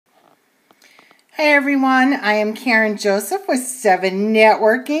Hey everyone, I am Karen Joseph with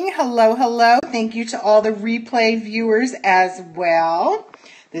SEVENnetworking. Hello, hello. Thank you to all the replay viewers as well.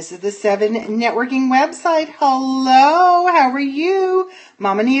 This is the SEVENnetworking website. Hello, how are you?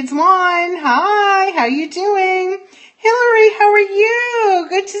 Mama needs one. Hi, how you doing? Hillary, how are you?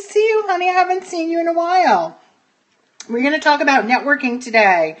 Good to see you, honey. I haven't seen you in a while. We're going to talk about networking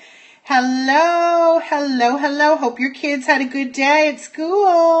today. Hello, hello, hello. Hope your kids had a good day at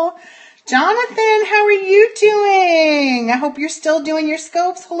school. Jonathan, how are you doing? I hope you're still doing your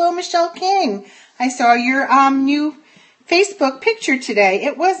scopes. Hello, Michelle King. I saw your new Facebook picture today.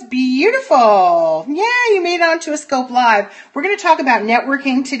 It was beautiful. Yeah, you made it onto a Scope Live. We're going to talk about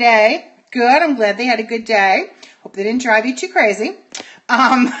networking today. Good. I'm glad they had a good day. Hope they didn't drive you too crazy.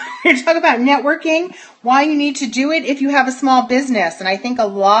 We're going to talk about networking, why you need to do it if you have a small business. And I think a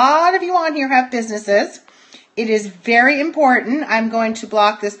lot of you on here have businesses. It is very important. I'm going to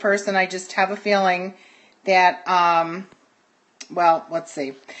block this person. I just have a feeling that, well, let's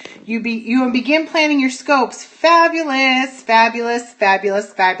see. You begin planning your scopes. Fabulous, fabulous,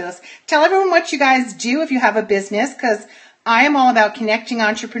 fabulous, fabulous. Tell everyone what you guys do if you have a business, because I am all about connecting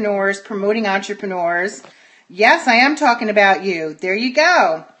entrepreneurs, promoting entrepreneurs. Yes, I am talking about you. There you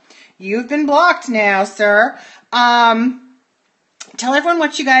go. You've been blocked now, sir. Tell everyone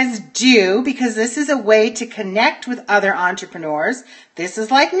what you guys do, because this is a way to connect with other entrepreneurs. This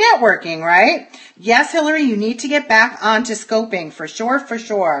is like networking, right? Yes, Hillary, you need to get back onto scoping, for sure, for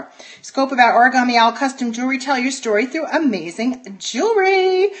sure. Scope about Origami Owl custom jewelry. Tell your story through amazing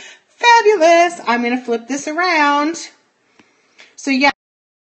jewelry. Fabulous. I'm going to flip this around. So yeah,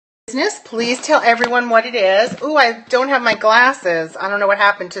 business, please tell everyone what it is. Ooh, I don't have my glasses. I don't know what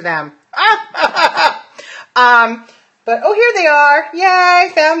happened to them. But, oh, here they are. Yay,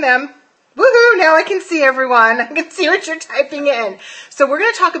 found them. Woohoo, now I can see everyone. I can see what you're typing in. So we're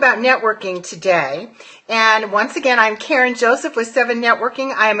going to talk about networking today. And once again, I'm Karen Joseph with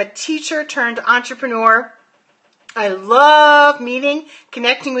SEVENnetworking. I am a teacher turned entrepreneur. I love meeting,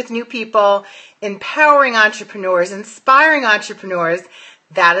 connecting with new people, empowering entrepreneurs, inspiring entrepreneurs.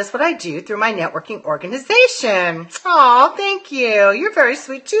 That is what I do through my networking organization. Oh, thank you. You're very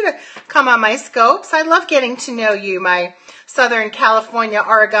sweet, too, to come on my scopes. I love getting to know you, my Southern California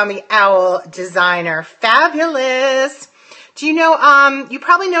Origami Owl designer. Fabulous. Do you know, you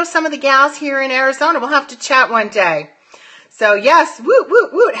probably know some of the gals here in Arizona. We'll have to chat one day. So, yes, woot,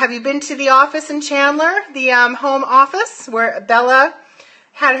 woot, woot. Have you been to the office in Chandler, the home office where Bella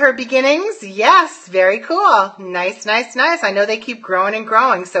had her beginnings? Yes, very cool. Nice, nice, nice. I know they keep growing and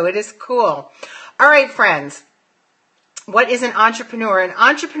growing, so it is cool. All right, friends. What is an entrepreneur? An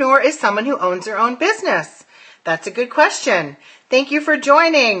entrepreneur is someone who owns their own business. That's a good question. Thank you for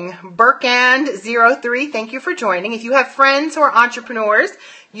joining. Burkand03, thank you for joining. If you have friends who are entrepreneurs,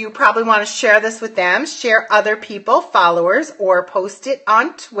 you probably want to share this with them. Share other people, followers, or post it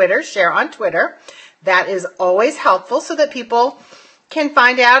on Twitter. Share on Twitter. That is always helpful so that people can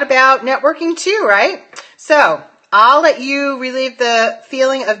find out about networking too, right? So I'll let you relieve the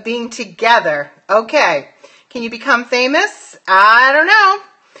feeling of being together. Okay. Can you become famous? I don't know.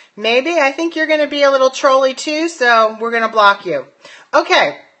 Maybe. I think you're going to be a little trolly too, so we're going to block you.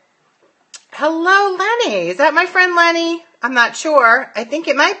 Okay. Hello, Lenny. Is that my friend Lenny? I'm not sure. I think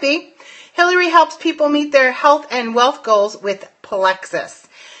it might be. Hillary helps people meet their health and wealth goals with Plexus.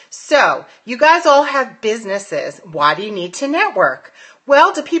 So, you guys all have businesses. Why do you need to network?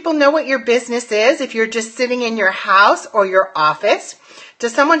 Well, do people know what your business is if you're just sitting in your house or your office?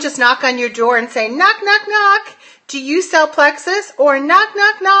 Does someone just knock on your door and say, knock, knock, knock? Do you sell Plexus? Or knock,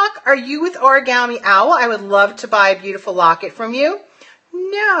 knock, knock? Are you with Origami Owl? I would love to buy a beautiful locket from you.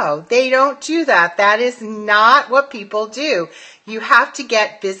 No, they don't do that. That is not what people do. You have to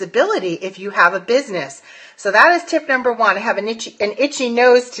get visibility if you have a business. So that is tip number one. I have an itchy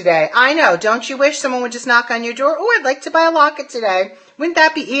nose today. I know. Don't you wish someone would just knock on your door? Oh, I'd like to buy a locket today. Wouldn't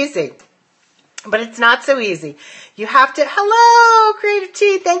that be easy? But it's not so easy. You have to, hello, Creative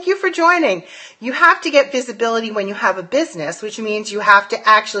Tea, thank you for joining. You have to get visibility when you have a business, which means you have to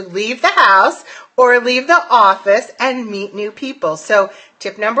actually leave the house or leave the office and meet new people. So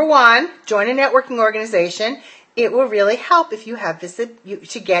tip number one, join a networking organization. It will really help if you have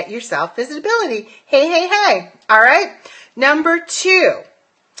to get yourself visibility. Hey, hey, hey. All right. Number two,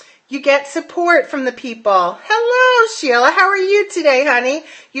 you get support from the people. Hello, Sheila. How are you today, honey?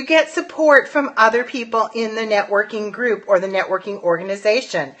 You get support from other people in the networking group or the networking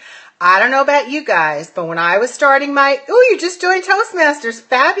organization. I don't know about you guys, but when I was starting you just joined Toastmasters.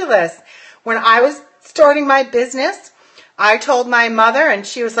 Fabulous. When I was starting my business, I told my mother, and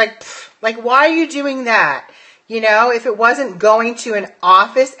she was like, why are you doing that? If it wasn't going to an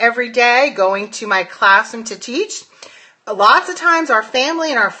office every day, going to my classroom to teach, lots of times our family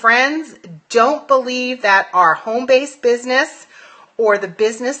and our friends don't believe that our home-based business or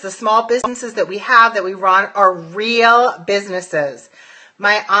the small businesses that we run are real businesses.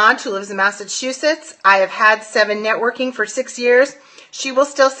 My aunt, who lives in Massachusetts, I have had SEVENnetworking for 6 years. She will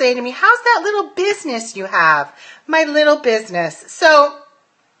still say to me, how's that little business you have? My little business. So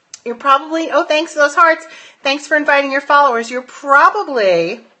you're probably, thanks for those hearts. Thanks for inviting your followers. You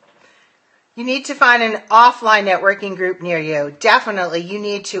need to find an offline networking group near you. Definitely, you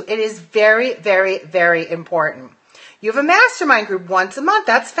need to. It is very, very, very important. You have a mastermind group once a month.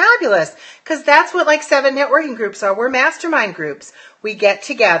 That's fabulous, because that's what like 7 networking groups are. We're mastermind groups. We get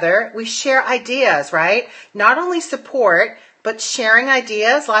together. We share ideas, right? Not only support, but sharing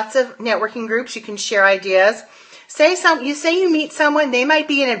ideas. Lots of networking groups, you can share ideas. You meet someone, they might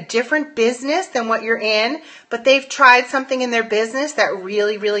be in a different business than what you're in, but they've tried something in their business that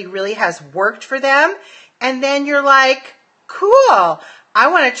really, really, really has worked for them. And then you're like, cool, I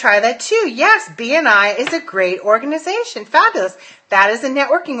want to try that too. Yes, BNI is a great organization. Fabulous. That is a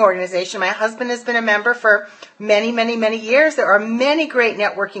networking organization. My husband has been a member for many, many, many years. There are many great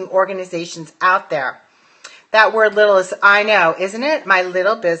networking organizations out there. That word little is, I know, isn't it? My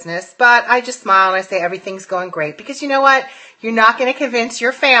little business. But I just smile and I say everything's going great. Because you know what? You're not going to convince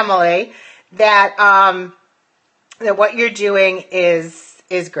your family that that what you're doing is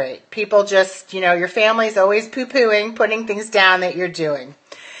great. People just, your family's always poo-pooing, putting things down that you're doing.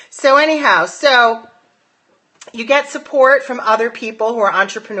 So anyhow, you get support from other people who are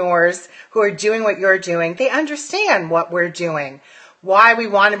entrepreneurs, who are doing what you're doing. They understand what we're doing. Why we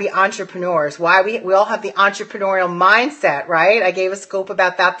want to be entrepreneurs, why we all have the entrepreneurial mindset, right? I gave a scope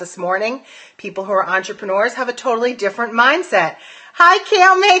about that this morning. People who are entrepreneurs have a totally different mindset. Hi,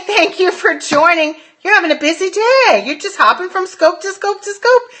 Kale May, thank you for joining. You're having a busy day. You're just hopping from scope to scope to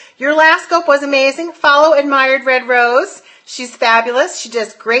scope. Your last scope was amazing. Follow Admired Red Rose. She's fabulous. She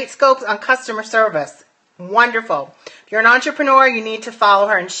does great scopes on customer service. Wonderful. If you're an entrepreneur, you need to follow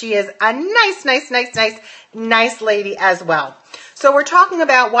her, and she is a nice lady as well. So we're talking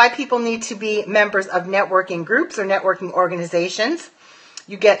about why people need to be members of networking groups or networking organizations.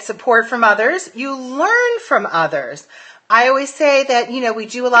 You get support from others. You learn from others. I always say that, we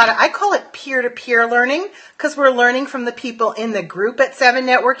do a lot of, I call it peer-to-peer learning, because we're learning from the people in the group at 7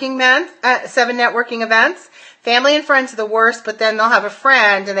 networking events. Family and friends are the worst, but then they'll have a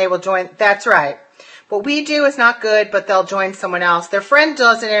friend and they will join. That's right. What we do is not good, but they'll join someone else. Their friend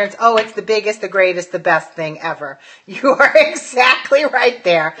does it, and it's the biggest, the greatest, the best thing ever. You are exactly right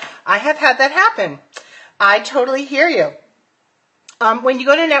there. I have had that happen. I totally hear you. When you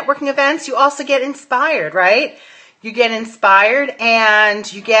go to networking events, you also get inspired, right? You get inspired, and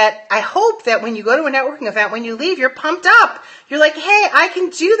I hope that when you go to a networking event, when you leave, you're pumped up. You're like, hey, I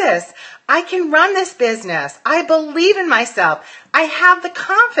can do this. I can run this business. I believe in myself. I have the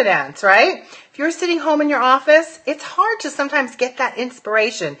confidence, right? If you're sitting home in your office, it's hard to sometimes get that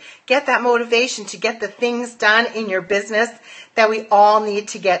inspiration, get that motivation to get the things done in your business that we all need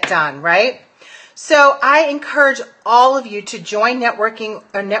to get done, right? So I encourage all of you to join a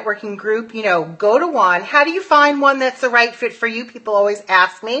networking group. Go to one. How do you find one that's the right fit for you? People always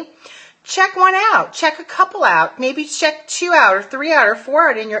ask me. Check one out. Check a couple out. Maybe check 2 out or 3 out or 4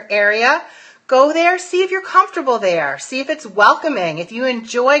 out in your area. Go there, see if you're comfortable there. See if it's welcoming, if you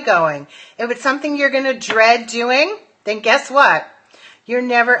enjoy going. If it's something you're going to dread doing, then guess what? You're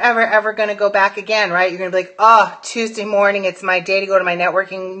never, ever, ever going to go back again, right? You're going to be like, Tuesday morning, it's my day to go to my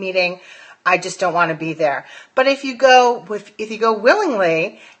networking meeting. I just don't want to be there. But if you go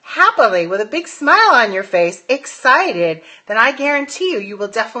willingly, happily, with a big smile on your face, excited, then I guarantee you will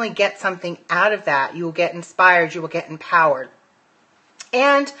definitely get something out of that. You will get inspired. You will get empowered.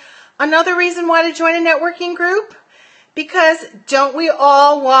 And another reason why to join a networking group, because don't we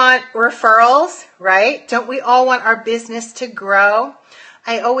all want referrals, right? Don't we all want our business to grow?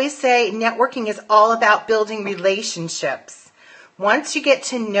 I always say networking is all about building relationships. Once you get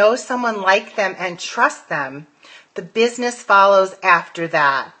to know someone, like them, and trust them, the business follows after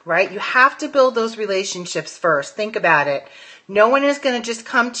that, right? You have to build those relationships first. Think about it. No one is going to just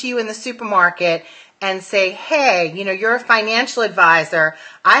come to you in the supermarket and say, hey, you're a financial advisor.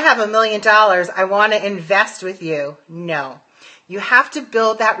 I have $1 million. I want to invest with you. No. You have to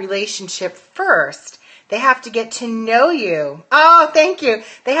build that relationship first. They have to get to know you. Oh, thank you.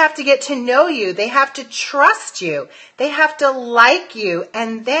 They have to get to know you. They have to trust you. They have to like you.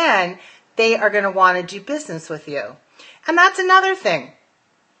 And then they are going to want to do business with you. And that's another thing.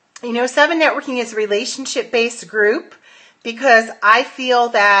 7 Networking is a relationship-based group, because I feel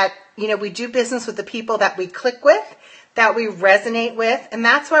that, we do business with the people that we click with, that we resonate with, and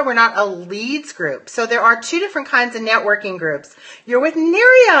that's why we're not a leads group. So there are two different kinds of networking groups. You're with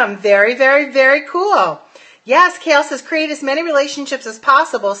Miriam. Very, very, very cool. Yes, Kale says, create as many relationships as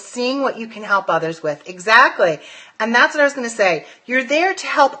possible, seeing what you can help others with. Exactly. And that's what I was going to say. You're there to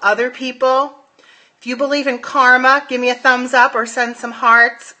help other people. If you believe in karma, give me a thumbs up or send some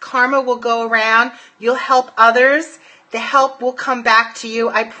hearts. Karma will go around. You'll help others. The help will come back to you.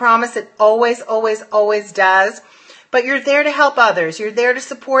 I promise it always, always, always does. But you're there to help others. You're there to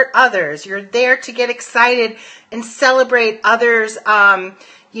support others. You're there to get excited and celebrate others,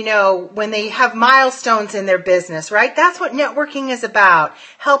 when they have milestones in their business, right? That's what networking is about.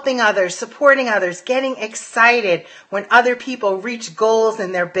 Helping others, supporting others, getting excited when other people reach goals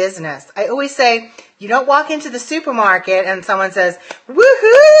in their business. I always say, you don't walk into the supermarket and someone says,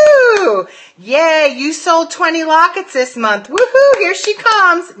 woohoo! Yay, you sold 20 lockets this month. Woohoo, here she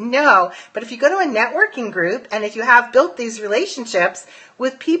comes. No, but if you go to a networking group and if you have built these relationships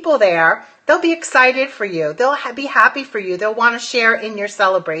with people there, they'll be excited for you. They'll be happy for you. They'll want to share in your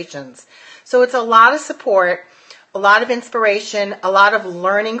celebrations. So it's a lot of support, a lot of inspiration, a lot of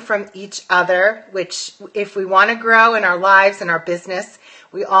learning from each other, which if we want to grow in our lives and our business,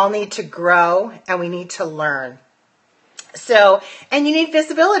 we all need to grow and we need to learn. So, and you need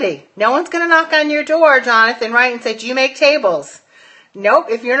visibility. No one's going to knock on your door, Jonathan, right, and say, do you make tables? Nope.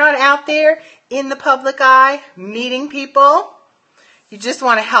 If you're not out there in the public eye, meeting people, you just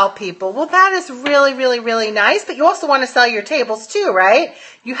want to help people. Well, that is really, really, really nice, but you also want to sell your tables too, right?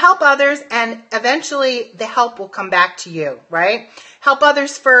 You help others and eventually the help will come back to you, right? Help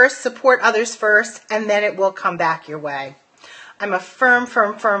others first, support others first, and then it will come back your way. I'm a firm,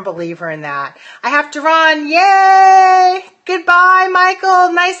 firm, firm believer in that. I have to run. Yay! Goodbye,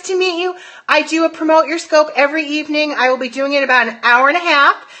 Michael. Nice to meet you. I do a Promote Your Scope every evening. I will be doing it about an hour and a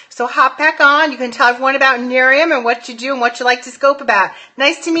half. So hop back on. You can tell everyone about Miriam and what you do and what you like to scope about.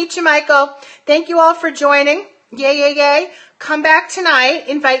 Nice to meet you, Michael. Thank you all for joining. Yay, yay, yay. Come back tonight.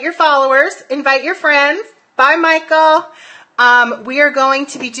 Invite your followers. Invite your friends. Bye, Michael. We are going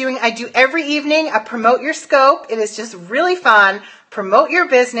to be I do every evening a Promote Your Scope. It is just really fun. Promote your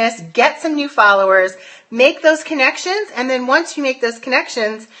business, get some new followers, make those connections, and then once you make those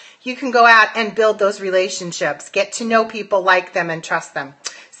connections, you can go out and build those relationships. Get to know people, like them, and trust them.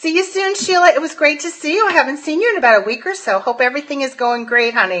 See you soon, Sheila. It was great to see you. I haven't seen you in about a week or so. Hope everything is going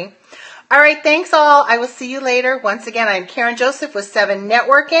great, honey. All right, thanks all. I will see you later. Once again, I'm Karen Joseph with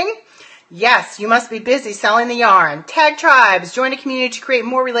 7Networking. Yes, you must be busy selling the yarn. Tag tribes, join a community to create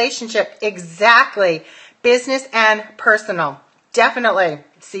more relationship. Exactly. Business and personal. Definitely.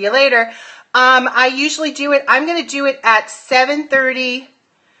 See you later. I usually do it. I'm going to do it at 7:30.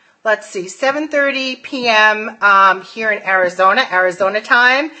 Let's see, 7:30 p.m. Here in Arizona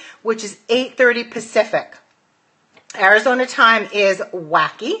time, which is 8:30 Pacific. Arizona time is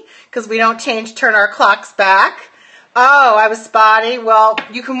wacky because we don't turn our clocks back. Oh, I was spotty. Well,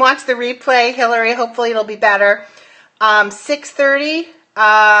 you can watch the replay, Hillary. Hopefully it'll be better. 6:30.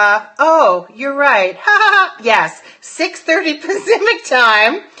 Oh, you're right. Yes, 6:30 Pacific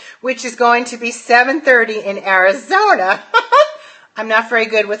time, which is going to be 7:30 in Arizona. I'm not very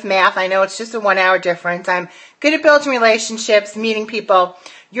good with math. I know it's just a 1 hour difference. I'm good at building relationships, meeting people.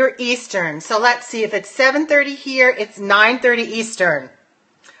 You're Eastern. So let's see. If it's 7:30 here, it's 9:30 Eastern.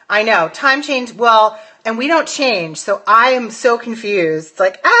 I know. Time change. Well, and we don't change. So I am so confused. It's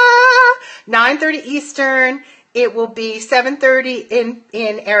like, 9:30 Eastern. It will be 7:30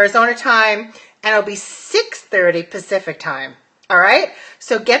 in Arizona time. And it'll be 6:30 Pacific time. All right?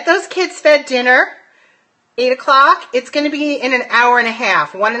 So get those kids fed dinner. 8 o'clock. It's going to be in an hour and a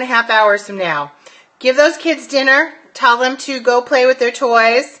half. 1.5 hours from now. Give those kids dinner. Tell them to go play with their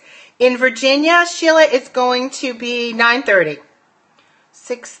toys. In Virginia, Sheila, it's going to be 9:30.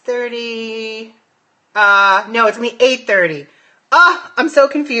 6:30. No, it's going to be 8:30. Oh, I'm so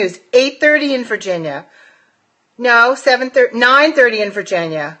confused. 8:30 in Virginia. No, 7:30. 9:30 in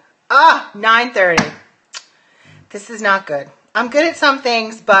Virginia. 9:30. This is not good. I'm good at some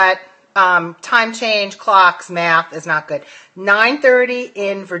things, but time change, clocks, math is not good. 9:30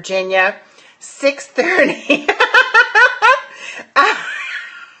 in Virginia. 6:30.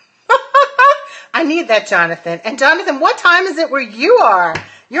 I need that, Jonathan. And Jonathan, what time is it where you are?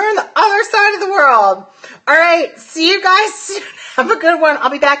 You're on the other side of the world. All right. See you guys soon. Have a good one. I'll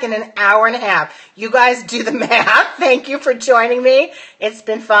be back in an hour and a half. You guys do the math. Thank you for joining me. It's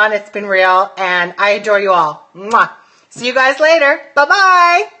been fun. It's been real. And I adore you all. Mwah. See you guys later.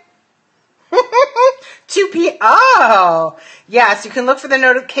 Bye-bye. 2 p.m. Oh, yes. You can look for the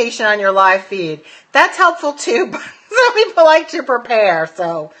notification on your live feed. That's helpful too. But some people like to prepare.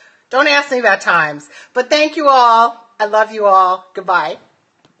 So Don't ask me about times. But thank you all. I love you all. Goodbye.